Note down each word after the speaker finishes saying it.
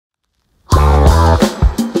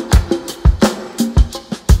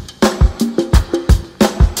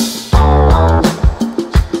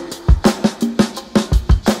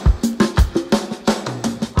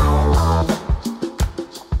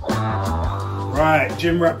Right,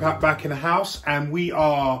 Gym Rep back in the house, and we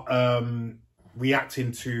are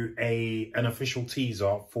reacting to an official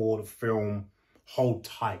teaser for the film Hold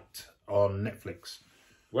Tight on Netflix.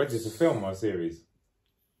 What is it, a film or a series?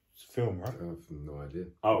 It's a film, right? I have no idea.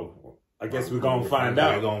 Oh, I guess we're going to find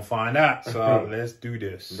out. We're going to find out, so let's do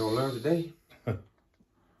this. We're going to learn today.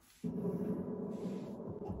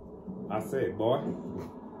 I say it, boy.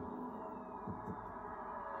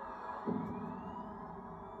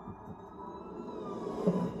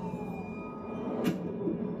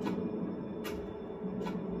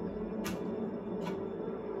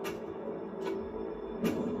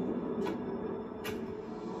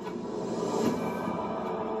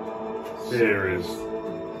 Serious.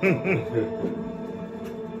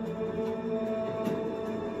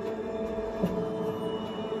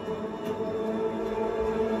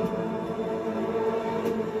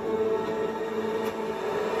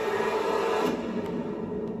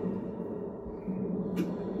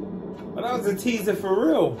 But that was a teaser for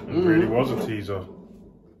real. It really was a teaser.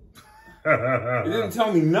 It didn't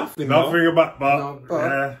tell me nothing. Nothing though. about,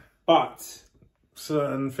 But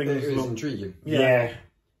certain things It was look intriguing. yeah,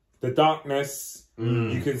 the darkness.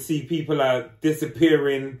 You can see people are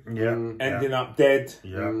disappearing, ending up dead.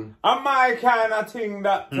 Yeah. I'm my kind of thing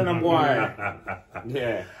that kind of why.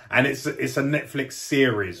 Yeah. And it's a Netflix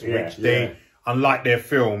series, which they, unlike their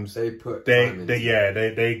films, They put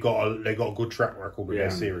they got a good track record with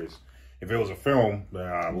their series. If it was a film,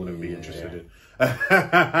 I wouldn't be interested in.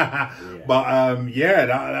 But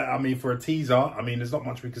I mean, for a teaser, I mean, there's not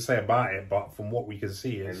much we can say about it, but from what we can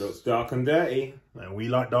see, It looks dark and dirty. and we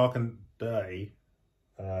like dark and dirty.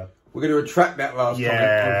 We're going to retract that last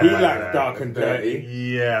comment. He likes dark and dirty.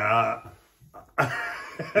 Yeah. He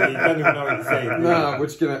doesn't even know what he's saying. No, we're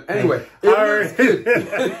just going to... Anyway, it looks good.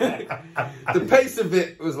 The pace of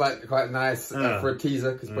it was like quite nice for a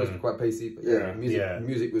teaser, because it's supposed to be quite pacey. But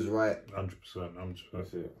music was right.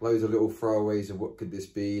 100%. Loads of little throwaways of what could this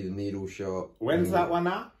be, the needle shot. When's that one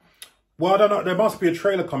out? Well, I don't know. There must be a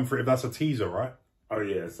trailer come for it if that's a teaser, right? Oh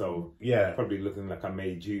yeah, so probably looking like a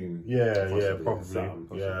May, June.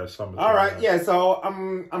 Probably. Yeah, summer. All right, so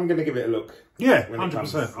I'm gonna give it a look. Yeah,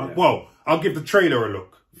 100%. Well, I'll give the trailer a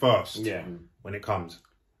look first. Yeah, when it comes.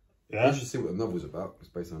 Yeah, you should see what the novel's about. It's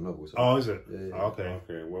based on a novel. So. Oh, is it? Yeah. Okay.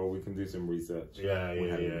 Okay. Well, we can do some research. Yeah.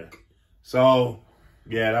 So,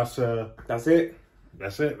 that's it.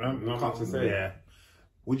 That's it, man. Not much to say. Yeah.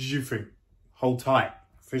 What did you think? Hold tight.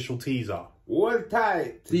 Official teaser. Hold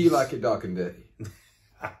tight. Do you like it dark and dirty?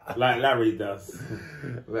 Like Larry does.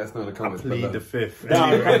 Let us know in the comments. I plead the fifth.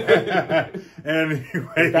 Anyway.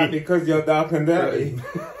 Is that because you're dark and dirty?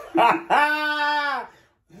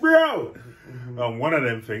 Bro! One of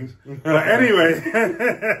them things. But anyway.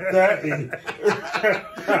 Dirty. I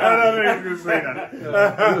don't know if you can say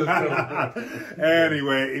that.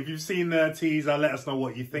 Anyway, if you've seen the teaser, let us know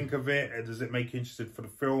what you think of it. Does it make you interested for the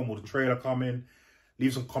film or the trailer coming?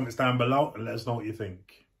 Leave some comments down below and let us know what you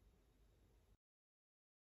think.